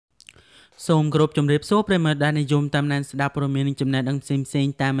សូមគោរពជំរាបសួរប្រិយមិត្តដែលនិយមតាមដានស្ដាប់ព័ត៌មាននិងចំណេះដឹងផ្សេង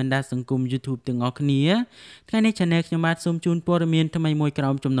ៗតាមបណ្ដាសង្គម YouTube ទាំងអស់គ្នាថ្ងៃនេះ Channel ខ្ញុំបាទសូមជូនព័ត៌មានថ្មីមួយក្រោ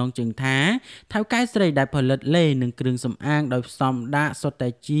មចំណងជើងថាថៅកែស្រីដែលផលិតលេនិងគ្រឿងសម្អាងដោយផ្សំដាក់សុទ្ធតែ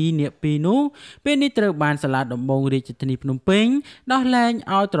ជីនាគពីរនោះពេលនេះត្រូវបានសាលាដំបងរាជធានីភ្នំពេញដោះលែង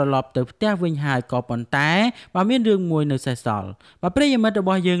ឲ្យត្រឡប់ទៅផ្ទះវិញហើយក៏ប៉ុន្តែបើមានរឿងមួយនៅសេសសល់បាទប្រិយមិត្តរប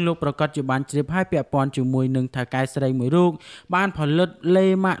ស់យើងលោកប្រកាសជាបានជ្រាបហើយពាក់ព័ន្ធជាមួយនឹងថៅកែស្រីមួយរូបបានផលិតលេ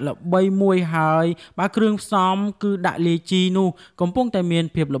ម៉ាក់ល្បីមួយហើយបាទគ្រឿងផ្សំគឺដាក់លាយជីនោះកំពុងតែមាន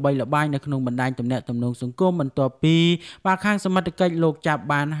ភាពល្បីល្បាញនៅក្នុងបណ្ដាញទំនាក់ទំនងសង្គមបន្ទាប់ពីបាទខាងសមត្ថកិច្ចលោកចាប់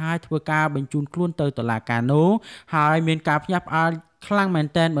បានហើយធ្វើការបញ្ជូនខ្លួនទៅតុលាការនោះហើយមានការភ្ញាក់ផ្អើលខ្លាំងមែន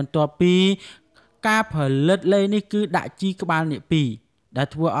ទែនបន្ទាប់ពីការផលិតលេនេះគឺដាក់ជីក្បាលនាគពីរដែល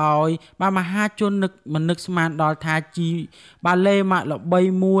ធ្វើឲ្យបាទមហាជនមិននឹកស្មានដល់ថាជីបាទលេម៉ាក់ល្បី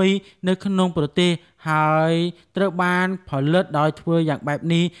មួយនៅក្នុងប្រទេសហើយត្រូវបានផលិតដោយធ្វើយ៉ាងបែប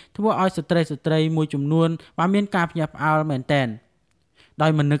នេះធ្វើឲ្យស្ត្រីមួយចំនួនបាទមានការភ្ញាក់ផ្អើលមែនទែនដោ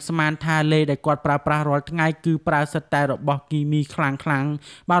យមិននឹកស្មានថាលេដែលគាត់ប្រើប្រាស់រាល់ថ្ងៃគឺប្រើសិតតែរបស់គីមីខ្លាំង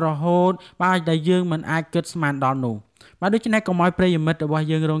បាទរហូតបាទដែលយើងមិនអាចគិតស្មានដល់នោះបាទដូច្នេះកុំឲ្យប្រិយមិត្តរបស់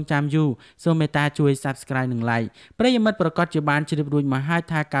យើងរងចាំយូរសូមមេត្តាជួយ Subscribe និង Like ប្រិយមិត្តប្រកាសជាបានជ្រាបរួចមកហើយ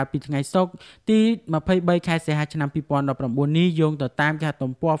ថាកាលពីថ្ងៃសុក្រទី23ខែសីហាឆ្នាំ2019នេះយោងទៅតាមគេហ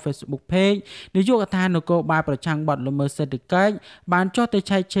ទំព័រ Facebook Page នាយកដ្ឋាននគរបាលប្រឆាំងបទល្មើសសេដ្ឋកិច្ចបានចុះទៅ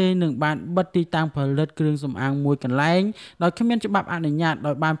ឆែកឆេរនិងបានបិទទីតាំងផលិតគ្រឿងសម្អាងមួយកន្លែងដោយគ្មានច្បាប់អនុញ្ញាត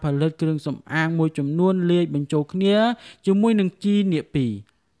ដោយបានផលិតគ្រឿងសម្អាងមួយចំនួនលាយបញ្ចូលគ្នាជាមួយនឹងជីនាគពីរ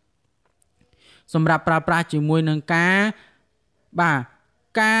សម្រាប់ប្រើប្រាស់ជាមួយនឹងការ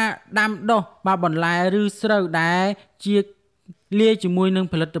ដាំដុះបាទបន្លែឬស្រូវដែលជាលាយជាមួយនឹង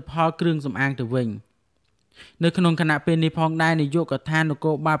ផលិតផលគ្រឿងសម្អាងទៅវិញនៅក្នុងគណៈពេលនេះផងដែរនាយកដ្ឋាននគ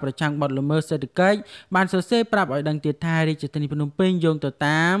របាលប្រឆាំងបទល្មើសសេដ្ឋកិច្ចបានសរសេរប្រាប់ឲ្យដឹងទៀតថារាជធានីភ្នំពេញយោងទៅ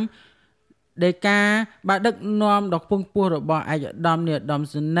តាមដែលការបាទដឹកនាំដ៏ខ្ពង់ខ្ពស់របស់ឯកឧត្តមនាយឧត្តម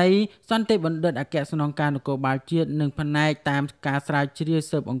សេនីយ៍សន្តិបណ្ឌិតអគ្គស្នងការនគរបាលជាតិនិងផ្នែកតាមការស្រាវជ្រាវ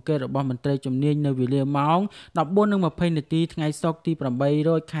ស៊ើបអង្កេតរបស់មន្ត្រីជំនាញនៅវេលាម៉ោង 14:20 នាទីថ្ងៃសុក្រទី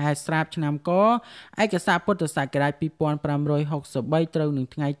800ខែស្រាបឆ្នាំកឯកសារពុទ្ធសករាជ2563ត្រូវនឹង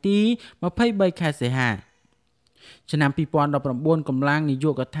ថ្ងៃទី23ខែសីហាឆ្នាំ2019កម្លាំងនាយ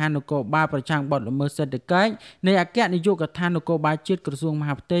កដ្ឋាននគរបាលប្រឆាំងបទល្មើសសេដ្ឋកិច្ចនៃអគ្គនាយកដ្ឋាននគរបាលជាតិក្រសួងម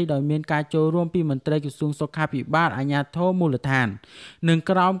ហាផ្ទៃដោយមានការចូលរួមពីមន្ត្រីក្រសួងសុខាភិបាលអាជ្ញាធរមូលដ្ឋាននិង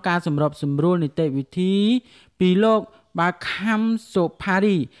ក្រោមការសម្របសម្រួលនីតិវិធីពីលោកបាទខំសុផា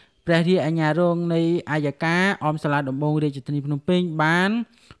រីព្រះរាជអាជ្ញារងនៃអាយកាអមសាលាដំបងរាជធានីភ្នំពេញបាន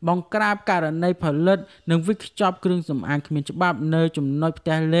បង្ក្រាបករណីផលិតនិងវិខ្ចប់គ្រឿងសម្អាងគ្មានច្បាប់នៅចំណុចផ្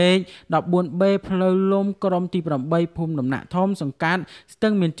ទះលេខ 14B ផ្លូវលំក្រុមទី8ភូមិដំណាក់ធំសង្កាត់ស្ទឹ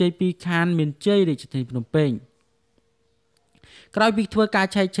ងមានជ័យ2ខណ្ឌមានជ័យរាជធានីភ្នំពេញក្រោយពីធ្វើការ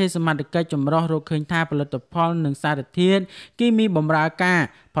ឆែកឆេរសមត្ថកិច្ចចម្រុះរកឃើញថាផលិតផលនិងសារធាតុគីមីបម្រើការ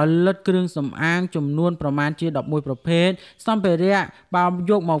ផលិតគ្រឿងសម្អាងចំនួនប្រមាណជា11ប្រភេទសម្ភារៈបើ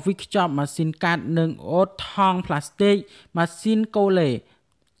យកមកវិខ្ចប់ម៉ាស៊ីនកាត់និងអូតថង់ផ្លាស្ទិកម៉ាស៊ីនកូលេ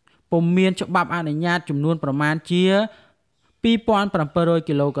ពុំមានច្បាប់អនុញ្ញាតចំនួនប្រមាណជា2700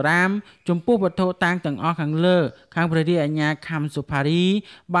គីឡូក្រាមចំពោះវត្ថុតាងទាំងអស់ខាងលើខាងព្រះរាជអាជ្ញាខំសុផារី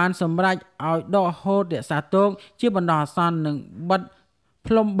បានសម្រេចឲ្យដកហូតរក្សាទុកជាបណ្ដោះអាសន្ននិងបិទ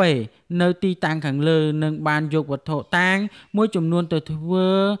ផ្លុំបេនៅទីតាំងខាងលើនិងបានយកវត្ថុតាងមួយចំនួនទៅធ្វើ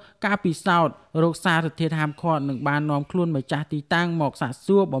ការពិសោធន៍រោគសារធាតុហាមឃាត់និងបាននាំខ្លួនម្ចាស់ទីតាំងមកសាក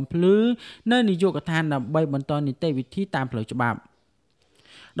សួរបំភ្លឺនៅនាយកដ្ឋានដើម្បីបន្តនីតិវិធីតាមផ្លូវច្បាប់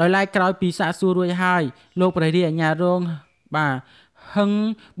ដោយឡែកក្រោយពីសាកសួររួចហើយលោកព្រះរាជអាជ្ញារងបាទហឹង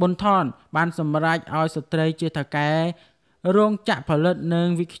ប៊ុនថនបានសម្រេចឲ្យស្ត្រីជាថៅកែរោងចក្រផលិតនិង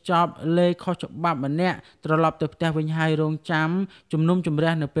វិខ្ចប់លេខខុសច្បាប់ម្នាក់ត្រឡប់ទៅផ្ទះវិញហើយរងចាំជំនុំជម្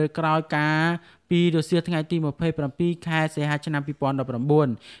រះនៅពេលក្រោយការពីរសៀលថ្ងៃទី27ខែសីហាឆ្នាំ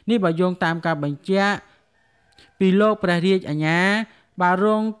2019នេះបើយោងតាមការបញ្ជាក់ពីលោកព្រះរាជអាជ្ញាបាទរ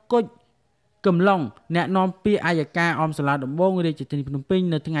ងគុជកំឡុងអ្នកនាំពាក្យអាយកាអមសាលាដំបងរាជធានីភ្នំពេញ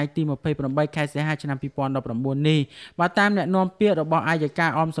នៅថ្ងៃទី28ខែសីហាឆ្នាំ2019នេះបាទតាមអ្នកនាំពាក្យរបស់អាយកា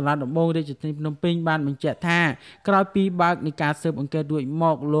អមសាលាដំបងរាជធានីភ្នំពេញបានបញ្ជាក់ថាក្រោយពីបើកនៃការស៊ើបអង្កេតរួចម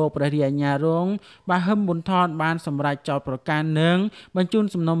កលោកព្រះរាជអាជ្ញារងបាទហឹមប៊ុនថនបានសម្រេចចោទប្រកាន់និងបញ្ជូន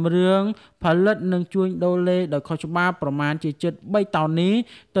សំណុំរឿងផលិតនិងជួញដូរលេដោយខុសច្បាប់ប្រមាណជាជិត3តោននេះ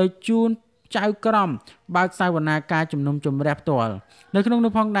ទៅជូនចៅក្រមបើកសាវនាការជំនុំជម្រះផ្ទាល់នៅក្នុង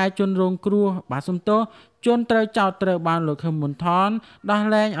នោះផងដែរជនរងគ្រោះបាទសំទោសជនត្រូវចោទត្រូវបានលោកខឹមមុនថនដោះ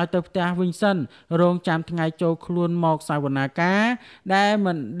លែងឲ្យទៅផ្ទះវិញសិនរងចាំថ្ងៃចូលខ្លួនមកសាវនាការដែល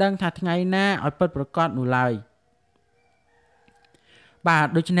មិនដឹងថាថ្ងៃណាឲ្យពិតប្រាកដនោះឡើយ បាទ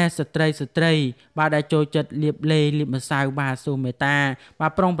ដូច្នេះស្ត្រីបាទដែលចូលចិត្តលាបលេលាបម្សៅបាទសូមមេត្តាបា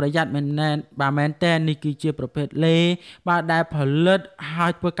ទប្រុងប្រយ័ត្នមែនតើនេះគឺជាប្រភេទលេបាទដែលផលិតហើ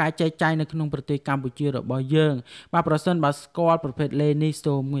យធ្វើការចែកចាយនៅក្នុងប្រទេសកម្ពុជារបស់យើងបាទប្រសិនបើស្គាល់ប្រភេទលេនេះ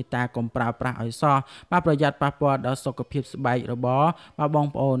សូមមេត្តាកុំប្រើប្រាស់ឲ្យសោះបាទប្រយ័ត្នប៉ះពាល់ដល់សុខភាពស្បែករបស់បាទបង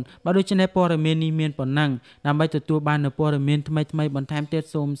ប្អូនបាទដូច្នេះព័ត៌មាននេះមានប៉ុណ្ណឹងដើម្បីទទួលបាននូវព័ត៌មានថ្មីបន្ថែមទៀត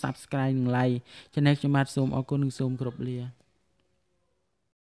សូម Subscribe និង Like ចំណែកខ្ញុំបាទសូមអរគុណនិងសូមគោរពលា